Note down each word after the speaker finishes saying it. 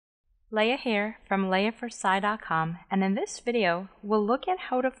Leah here from LeahForSci.com, and in this video, we'll look at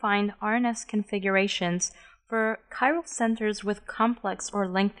how to find RNS configurations for chiral centers with complex or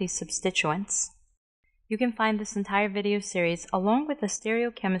lengthy substituents. You can find this entire video series along with the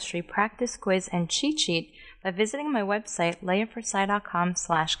Stereochemistry practice quiz and cheat sheet by visiting my website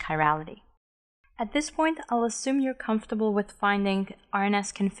LeahForSci.com/chirality. At this point, I'll assume you're comfortable with finding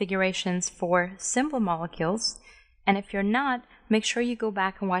RNS configurations for simple molecules, and if you're not, make sure you go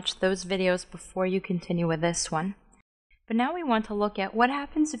back and watch those videos before you continue with this one. But now we want to look at what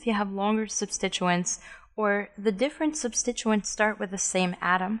happens if you have longer substituents or the different substituents start with the same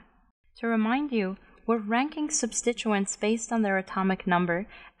atom. To remind you, we're ranking substituents based on their atomic number,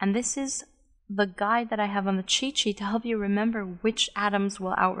 and this is the guide that I have on the cheat sheet to help you remember which atoms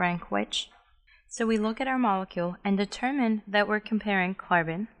will outrank which. So we look at our molecule and determine that we're comparing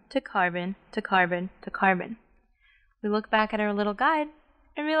carbon to carbon to carbon to carbon. We look back at our little guide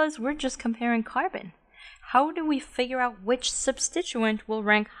and realize we're just comparing carbon. How do we figure out which substituent will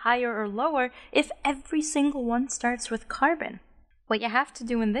rank higher or lower if every single one starts with carbon? What you have to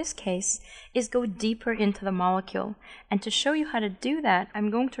do in this case is go deeper into the molecule. And to show you how to do that,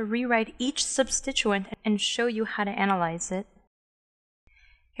 I'm going to rewrite each substituent and show you how to analyze it.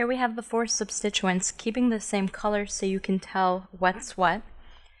 Here we have the 4 substituents, keeping the same color so you can tell what's what.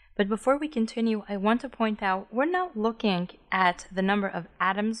 But before we continue, I want to point out we're not looking at the number of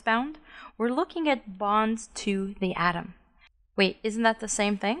atoms bound, we're looking at bonds to the atom. Wait, isn't that the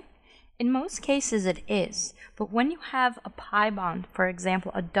same thing? In most cases it is, but when you have a pi bond, for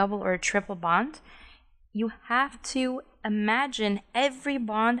example, a double or a triple bond, you have to imagine every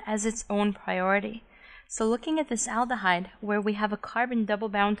bond as its own priority. So looking at this aldehyde, where we have a carbon double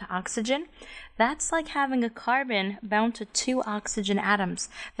bound to oxygen, that's like having a carbon bound to 2 oxygen atoms.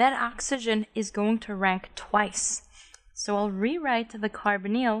 That oxygen is going to rank twice. So I'll rewrite the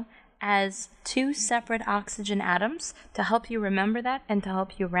carbonyl as 2 separate oxygen atoms to help you remember that and to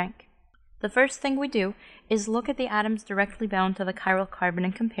help you rank. The first thing we do is look at the atoms directly bound to the chiral carbon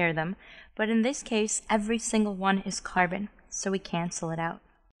and compare them, but in this case, every single one is carbon, so we cancel it out.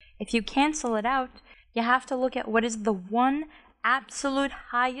 If you cancel it out, you have to look at what is the one absolute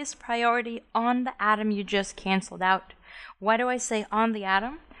highest priority on the atom you just canceled out. Why do I say on the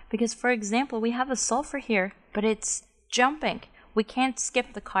atom? Because, for example, we have a sulfur here, but it's jumping. We can't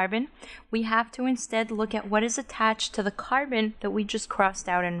skip the carbon. We have to instead look at what is attached to the carbon that we just crossed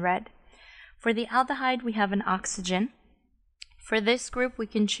out in red. For the aldehyde, we have an oxygen. For this group, we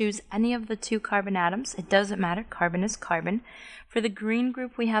can choose any of the 2 carbon atoms. It doesn't matter, carbon is carbon. For the green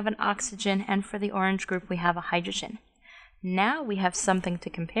group, we have an oxygen, and for the orange group, we have a hydrogen. Now we have something to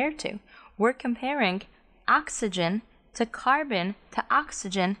compare to. We're comparing oxygen to carbon to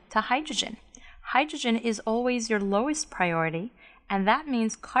oxygen to hydrogen. Hydrogen is always your lowest priority, and that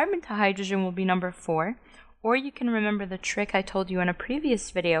means carbon to hydrogen will be number 4. Or you can remember the trick I told you in a previous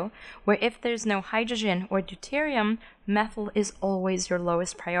video, where if there's no hydrogen or deuterium, methyl is always your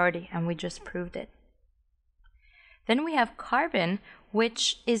lowest priority, and we just proved it. Then we have carbon,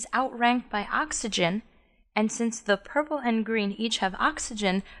 which is outranked by oxygen, and since the purple and green each have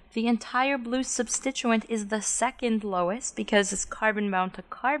oxygen, the entire blue substituent is the second lowest because it's carbon bound to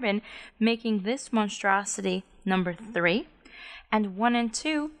carbon, making this monstrosity number 3. And 1 and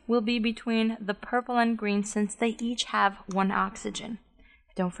 2 will be between the purple and green since they each have 1 oxygen.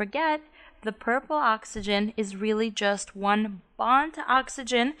 Don't forget, the purple oxygen is really just 1 bond to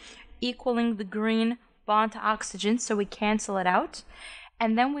oxygen equaling the green bond to oxygen, so we cancel it out.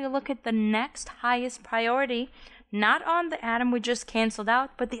 And then we look at the next highest priority, not on the atom we just canceled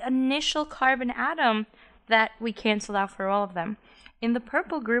out, but the initial carbon atom that we canceled out for all of them. In the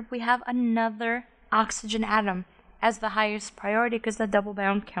purple group, we have another oxygen atom as the highest priority because the double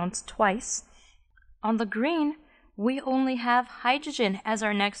bound counts twice. On the green, we only have hydrogen as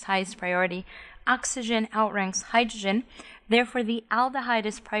our next highest priority. Oxygen outranks hydrogen, therefore the aldehyde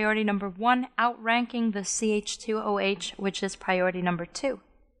is priority number 1, outranking the CH2OH, which is priority number 2.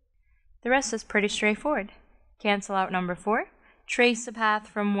 The rest is pretty straightforward. Cancel out number 4, trace the path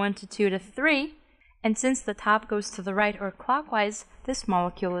from 1 to 2 to 3, and since the top goes to the right or clockwise, this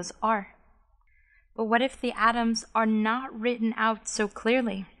molecule is R. But what if the atoms are not written out so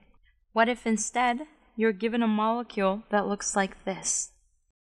clearly? What if instead you're given a molecule that looks like this?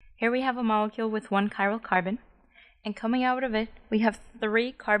 Here we have a molecule with 1 chiral carbon, and coming out of it we have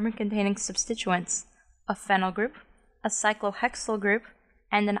 3 carbon-containing substituents, a phenyl group, a cyclohexyl group,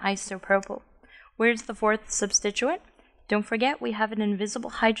 and an isopropyl. Where's the 4th substituent? Don't forget we have an invisible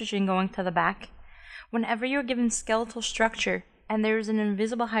hydrogen going to the back. Whenever you're given skeletal structure, and there's an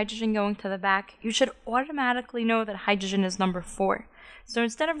invisible hydrogen going to the back, you should automatically know that hydrogen is number 4. So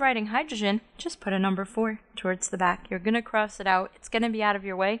instead of writing hydrogen, just put a number 4 towards the back. You're going to cross it out. It's going to be out of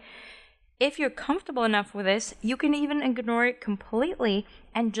your way. If you're comfortable enough with this, you can even ignore it completely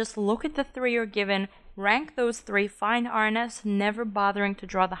and just look at the 3 you're given, rank those 3, find RNS, never bothering to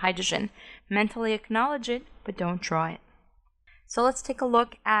draw the hydrogen. Mentally acknowledge it, but don't draw it. So let's take a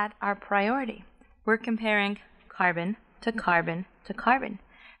look at our priority. We're comparing carbon to carbon to carbon.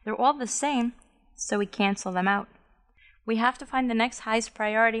 They're all the same, so we cancel them out. We have to find the next highest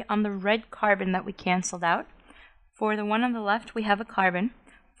priority on the red carbon that we canceled out. For the one on the left, we have a carbon.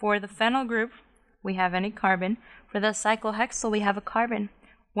 For the phenyl group, we have any carbon. For the cyclohexyl, we have a carbon.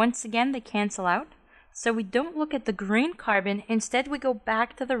 Once again, they cancel out. So we don't look at the green carbon. Instead, we go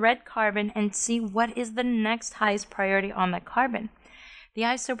back to the red carbon and see what is the next highest priority on that carbon. The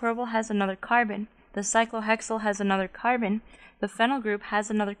isopropyl has another carbon. The cyclohexyl has another carbon. The phenyl group has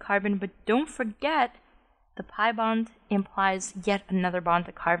another carbon, but don't forget the pi bond implies yet another bond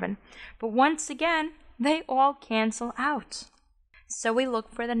to carbon. But once again, they all cancel out. So we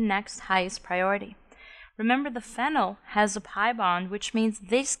look for the next highest priority. Remember, the phenyl has a pi bond, which means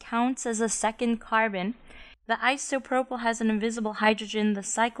this counts as a second carbon. The isopropyl has an invisible hydrogen. The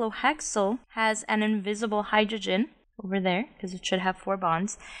cyclohexyl has an invisible hydrogen over there, because it should have 4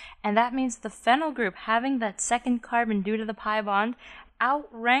 bonds. And that means the phenyl group, having that second carbon due to the pi bond,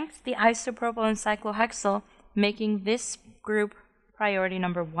 outranks the isopropyl and cyclohexyl, making this group priority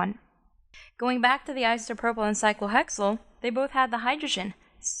number 1. Going back to the isopropyl and cyclohexyl, they both had the hydrogen,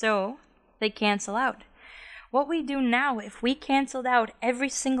 so they cancel out. What we do now, if we canceled out every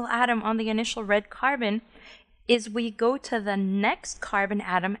single atom on the initial red carbon, is we go to the next carbon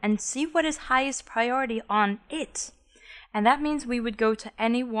atom and see what is highest priority on it. And that means we would go to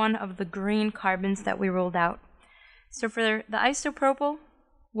any one of the green carbons that we ruled out. So for the isopropyl,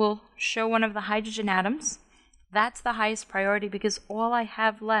 we'll show one of the hydrogen atoms. That's the highest priority because all I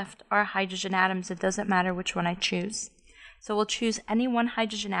have left are hydrogen atoms. It doesn't matter which one I choose. So we'll choose any one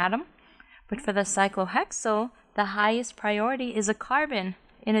hydrogen atom. But for the cyclohexyl, the highest priority is a carbon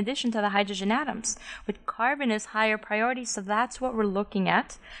in addition to the hydrogen atoms. But carbon is higher priority, so that's what we're looking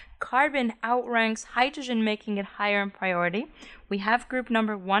at. Carbon outranks hydrogen, making it higher in priority. We have group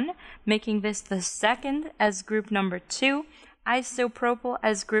number 1, making this the second as group number 2, isopropyl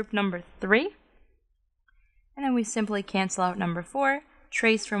as group number 3. And then we simply cancel out number 4,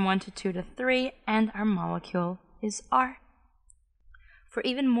 trace from 1 to 2 to 3, and our molecule is R. For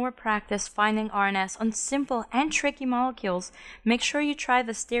even more practice finding RNS on simple and tricky molecules, make sure you try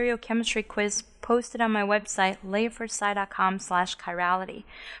the Stereochemistry quiz posted on my website, leafortsci.com/chirality.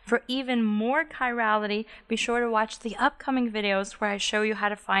 For even more chirality, be sure to watch the upcoming videos where I show you how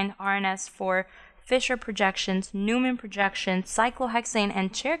to find RNS for Fisher projections, Newman projections, cyclohexane,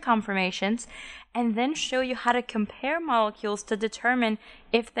 and chair conformations, and then show you how to compare molecules to determine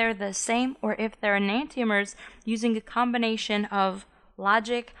if they're the same or if they're enantiomers using a combination of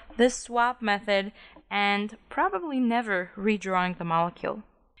logic, the swap method, and probably never redrawing the molecule.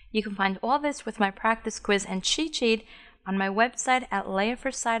 You can find all this with my practice quiz and cheat sheet on my website at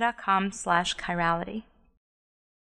leafortsci.com/chirality.